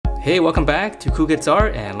Hey, welcome back to Cool Kids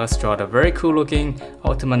Art, and let's draw the very cool looking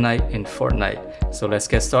Ultima Knight in Fortnite. So let's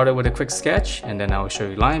get started with a quick sketch, and then I'll show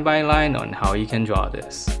you line by line on how you can draw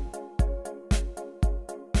this.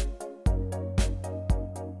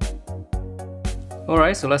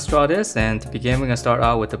 Alright, so let's draw this, and to begin we're going to start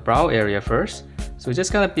out with the brow area first. So we're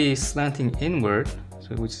just going to be slanting inward, so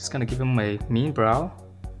we're just going to give him a mean brow.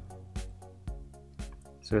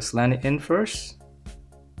 So slant it in first,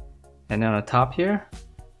 and then on the top here,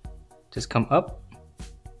 just come up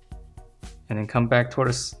and then come back toward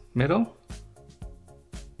the middle.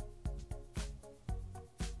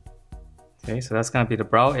 Okay, so that's going to be the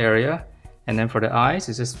brow area. And then for the eyes,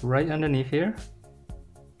 it's just right underneath here.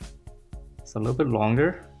 It's a little bit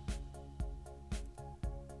longer.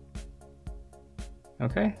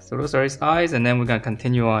 Okay, so those are his eyes, and then we're going to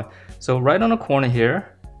continue on. So right on the corner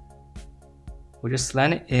here, we'll just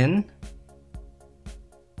slant it in.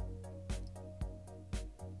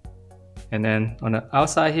 And then on the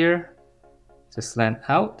outside here, just slant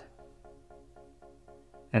out.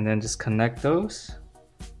 And then just connect those.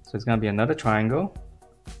 So it's going to be another triangle.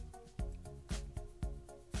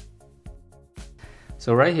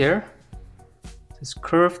 So right here, just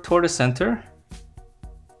curve toward the center.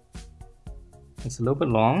 It's a little bit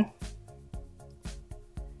long.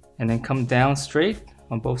 And then come down straight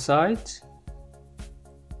on both sides.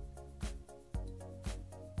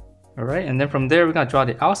 Alright, and then from there we're going to draw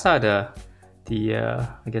the outside of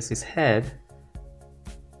I guess his head.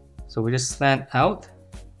 So we just slant out.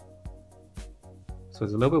 So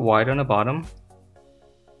it's a little bit wider on the bottom.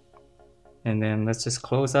 And then let's just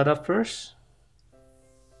close that up first.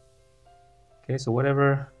 Okay, so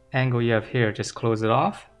whatever angle you have here, just close it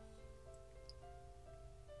off.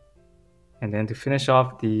 And then to finish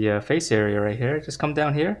off the face area right here, just come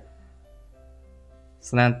down here.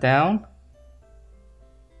 Slant down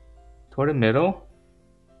toward the middle,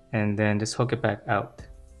 and then just hook it back out.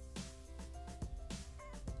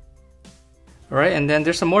 Alright, and then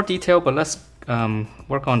there's some more detail, but let's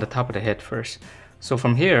work on the top of the head first. So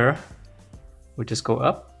from here, we just go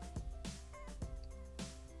up.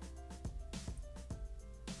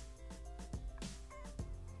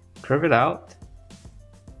 Curve it out.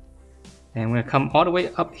 And we're going to come all the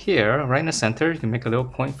way up here, right in the center. You can make a little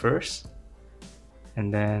point first.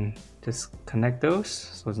 And then just connect those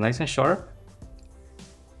so it's nice and sharp.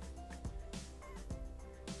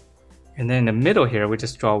 And then in the middle here, we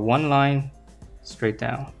just draw one line straight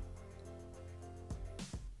down.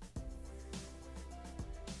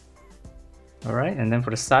 Alright, and then for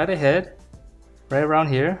the side of the head, right around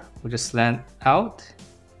here, we'll just slant out.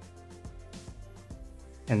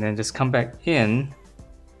 And then just come back in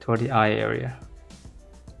toward the eye area.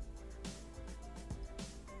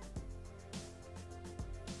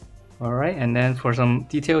 Alright, and then for some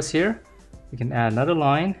details here, we can add another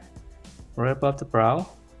line right above the brow.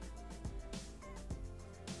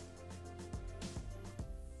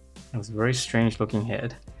 It was a very strange looking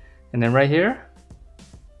head. And then right here,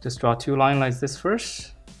 just draw two lines like this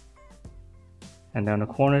first. And then the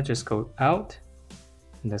corner just go out.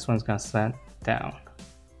 And this one's gonna slant down.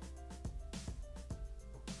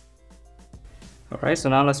 Alright, so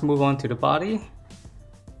now let's move on to the body.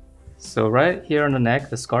 So right here on the neck,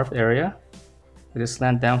 the scarf area, we just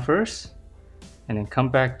slant down first. And then come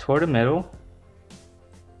back toward the middle.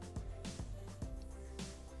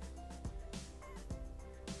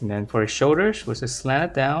 And then for his shoulders, we'll just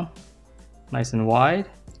slant it down, nice and wide.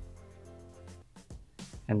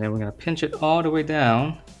 And then we're going to pinch it all the way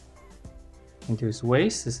down into his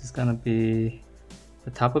waist. This is going to be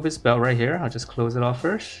the top of his belt right here. I'll just close it off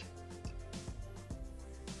first.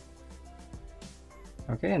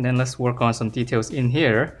 Okay, and then let's work on some details in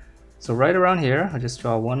here. So right around here, I'll just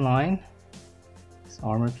draw one line. These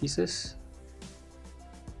armor pieces.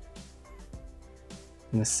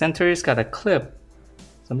 In the center, it's got a clip.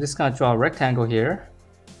 So I'm just going to draw a rectangle here.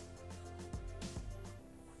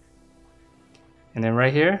 And then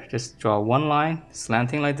right here, just draw one line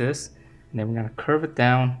slanting like this. And then we're going to curve it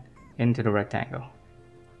down into the rectangle.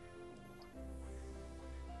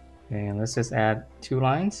 And let's just add two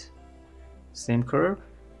lines. Same curve.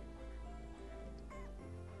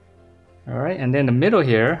 Alright, and then the middle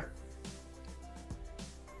here,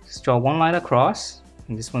 just draw one line across.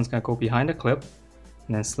 And this one's going to go behind the clip.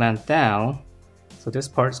 And then slant down. So this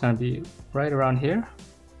part is going to be right around here.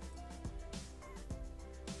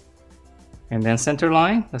 And then center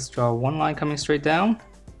line, let's draw one line coming straight down.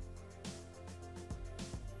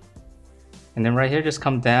 And then right here, just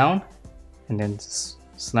come down and then just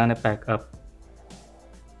slant it back up.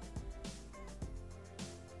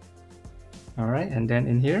 Alright, and then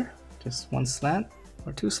in here, just one slant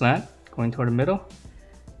or two slant going toward the middle.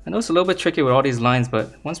 I know it's a little bit tricky with all these lines,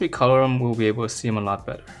 but once we color them, we'll be able to see them a lot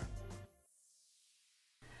better.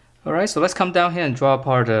 Alright, so let's come down here and draw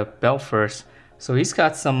apart the belt first. So he's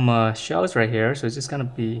got some shells right here, so it's just gonna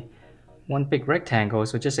be one big rectangle,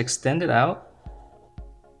 so just extend it out.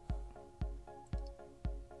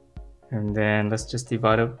 And then let's just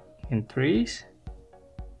divide it in threes.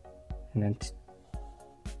 And then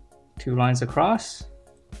two lines across.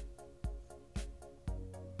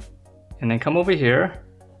 And then come over here,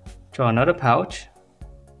 draw another pouch.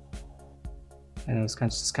 And it's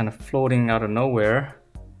just kind of floating out of nowhere,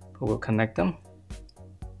 but we'll connect them.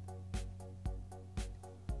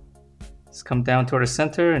 Just come down toward the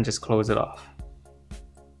center and just close it off.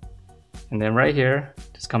 And then right here,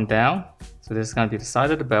 just come down. So this is going to be the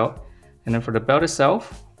side of the belt. And then for the belt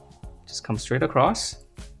itself, just come straight across.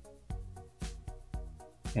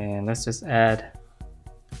 And let's just add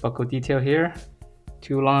the buckle detail here.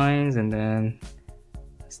 Two lines, and then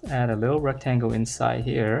let's add a little rectangle inside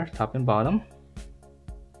here, top and bottom.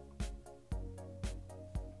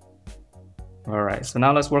 Alright, so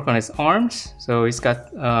now let's work on his arms. So he's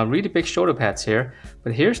got really big shoulder pads here,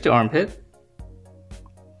 but here's the armpit.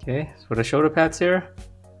 Okay, so for the shoulder pads here,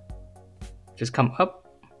 just come up,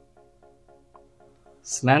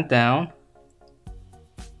 slant down,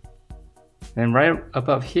 then right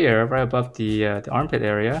above here, right above the armpit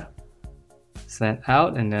area, slant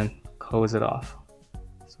out and then close it off.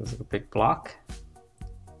 So it's like a big block.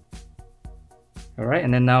 Alright,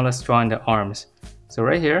 and then now let's draw in the arms. So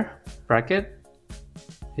right here, bracket,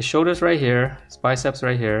 his shoulders right here, his biceps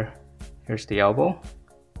right here, here's the elbow,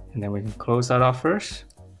 and then we can close that off first.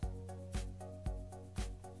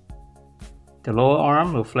 The lower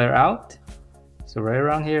arm will flare out, so right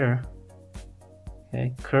around here.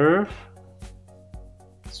 Okay, curve,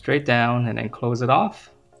 straight down, and then close it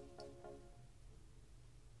off.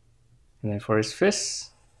 And then for his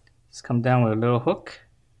fists, just come down with a little hook.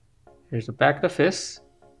 Here's the back of the fist.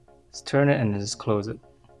 Just turn it and then just close it.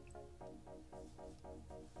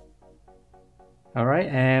 Alright,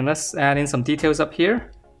 and let's add in some details up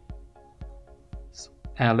here. So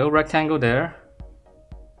add a little rectangle there.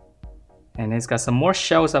 And it's got some more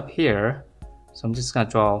shells up here. So I'm just going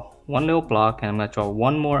to draw one little block, and I'm going to draw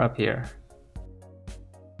one more up here.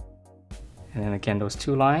 And then again, those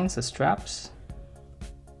two lines, the straps.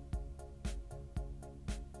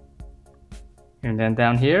 And then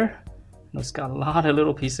down here, it's got a lot of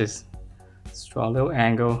little pieces. Let's draw a little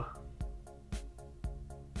angle.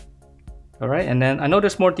 Alright, and then I know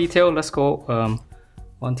there's more detail. Let's go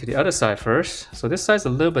on to the other side first. So this side's a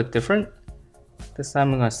little bit different. This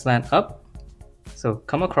time I'm going to slant up. So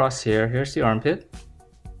come across here, here's the armpit.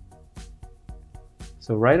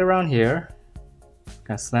 So right around here, I'm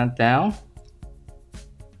going to slant down.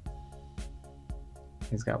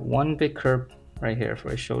 He's got one big curve right here for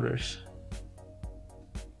his shoulders.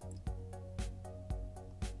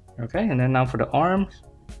 Okay, and then now for the arms.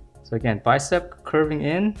 So again, bicep curving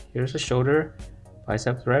in, here's the shoulder,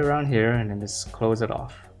 biceps right around here, and then just close it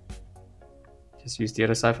off. Just use the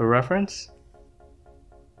other side for reference.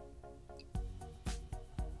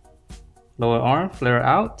 Lower arm, flare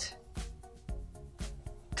out,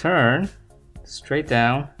 turn, straight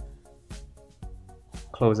down,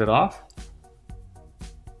 close it off.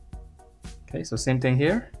 Okay, so same thing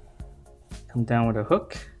here. Come down with a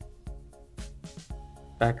hook,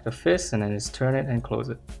 back of the fist, and then just turn it and close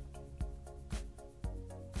it.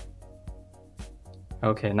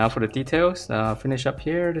 Okay, now for the details, finish up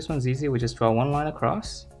here. This one's easy. We just draw one line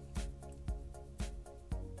across.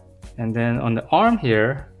 And then on the arm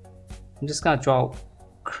here, I'm just gonna draw a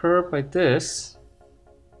curve like this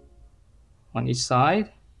on each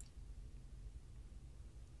side.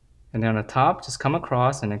 And then on the top, just come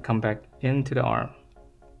across and then come back into the arm.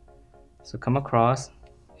 So come across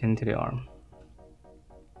into the arm.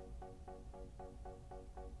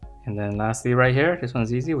 And then lastly right here, this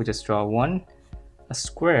one's easy. We just draw a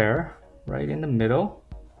square right in the middle.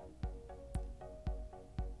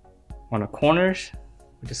 On the corners,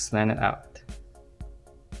 we just slant it out.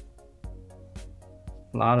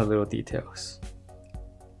 A lot of little details.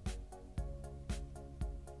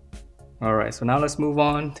 Alright, so now let's move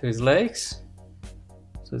on to his legs.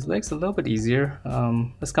 So his legs are a little bit easier.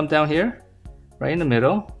 Let's come down here, right in the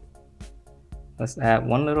middle. Let's add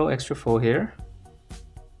one little extra fold here.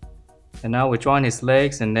 And now we're drawing his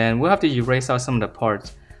legs, and then we'll have to erase out some of the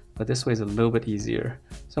parts, but this way is a little bit easier.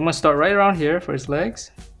 So I'm going to start right around here for his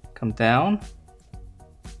legs. Come down,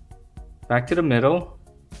 back to the middle.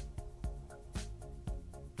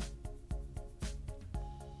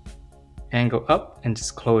 And go up and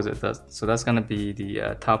just close it. So that's going to be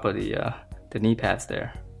the top of the knee pads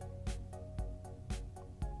there.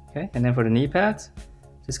 Okay, and then for the knee pads,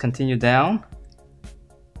 just continue down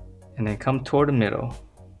and then come toward the middle.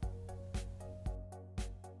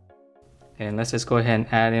 And let's just go ahead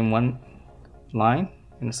and add in one line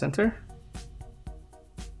in the center.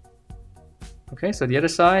 Okay, so the other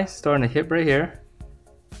side, starting the hip right here,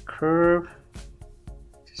 curve,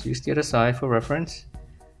 just use the other side for reference.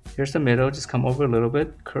 Here's the middle, just come over a little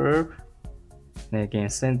bit, curve, and then again,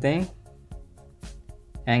 same thing,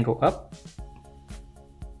 angle up,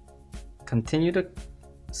 continue to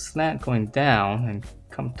slant going down and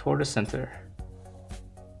come toward the center.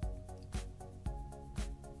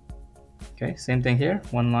 Okay, same thing here,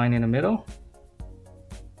 one line in the middle.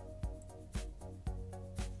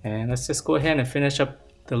 And let's just go ahead and finish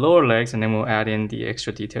up the lower legs, and then we'll add in the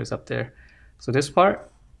extra details up there. So this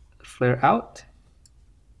part, flare out,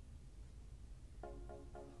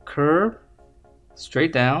 curve,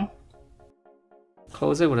 straight down,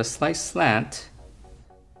 close it with a slight slant,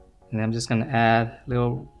 and then I'm just going to add a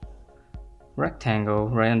little rectangle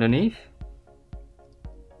right underneath.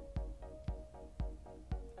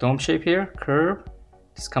 Dome shape here, curve,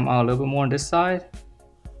 just come out a little bit more on this side,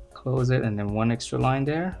 close it, and then one extra line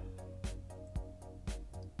there.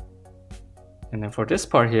 And then for this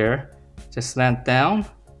part here, just slant down,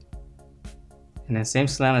 and then same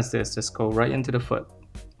slant as this, just go right into the foot.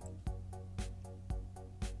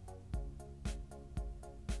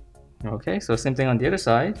 Okay, so same thing on the other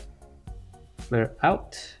side, flare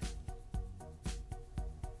out,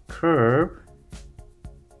 curve,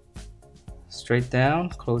 straight down,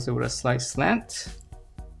 close it with a slight slant,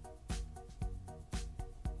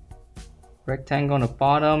 rectangle on the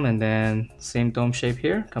bottom, and then same dome shape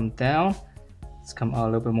here, come down, let's come out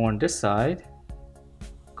a little bit more on this side,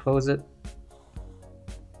 close it.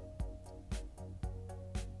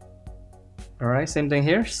 Alright, same thing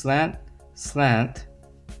here, slant, slant,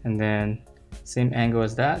 and then same angle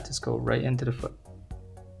as that, just go right into the foot.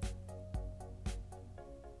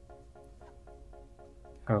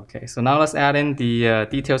 Okay, so now let's add in the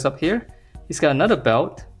details up here. He's got another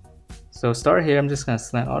belt. So start here, I'm just gonna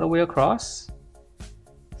slant all the way across.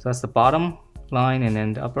 So that's the bottom line, and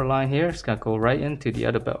then the upper line here is gonna go right into the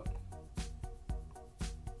other belt.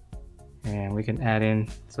 And we can add in,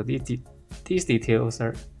 so these details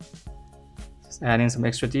are, just add in some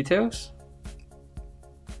extra details.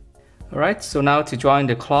 Alright, so now to draw in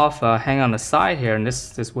the cloth hang on the side here, and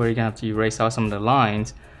this is where you're gonna have to erase out some of the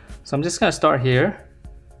lines. So I'm just gonna start here.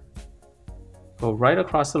 Go right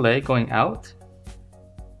across the leg, going out.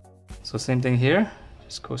 So same thing here,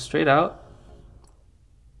 just go straight out.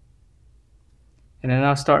 And then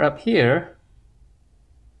I'll start up here,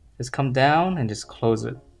 just come down and just close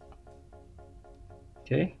it.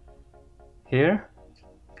 Okay, here,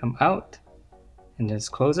 come out, and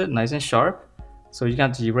just close it nice and sharp. So you're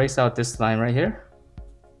going to erase out this line right here,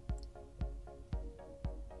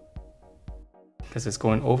 because it's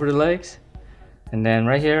going over the legs. And then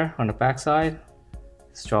right here on the back side,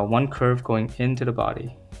 let's draw one curve going into the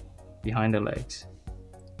body, behind the legs.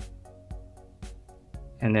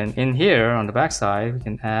 And then in here on the back side, we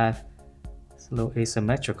can add a little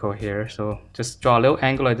asymmetrical here. So just draw a little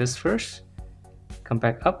angle like this first, come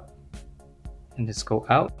back up, and just go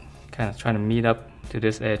out, kind of trying to meet up to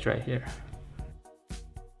this edge right here.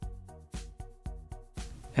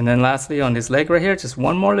 And then lastly on this leg right here, just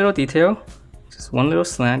one more little detail, just one little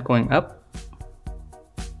slant going up.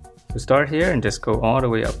 So start here and just go all the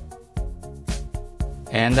way up.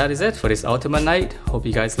 And that is it for this Ultima Knight. Hope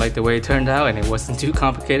you guys liked the way it turned out and it wasn't too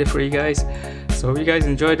complicated for you guys. So hope you guys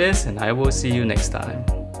enjoyed this, and I will see you next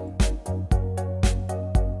time.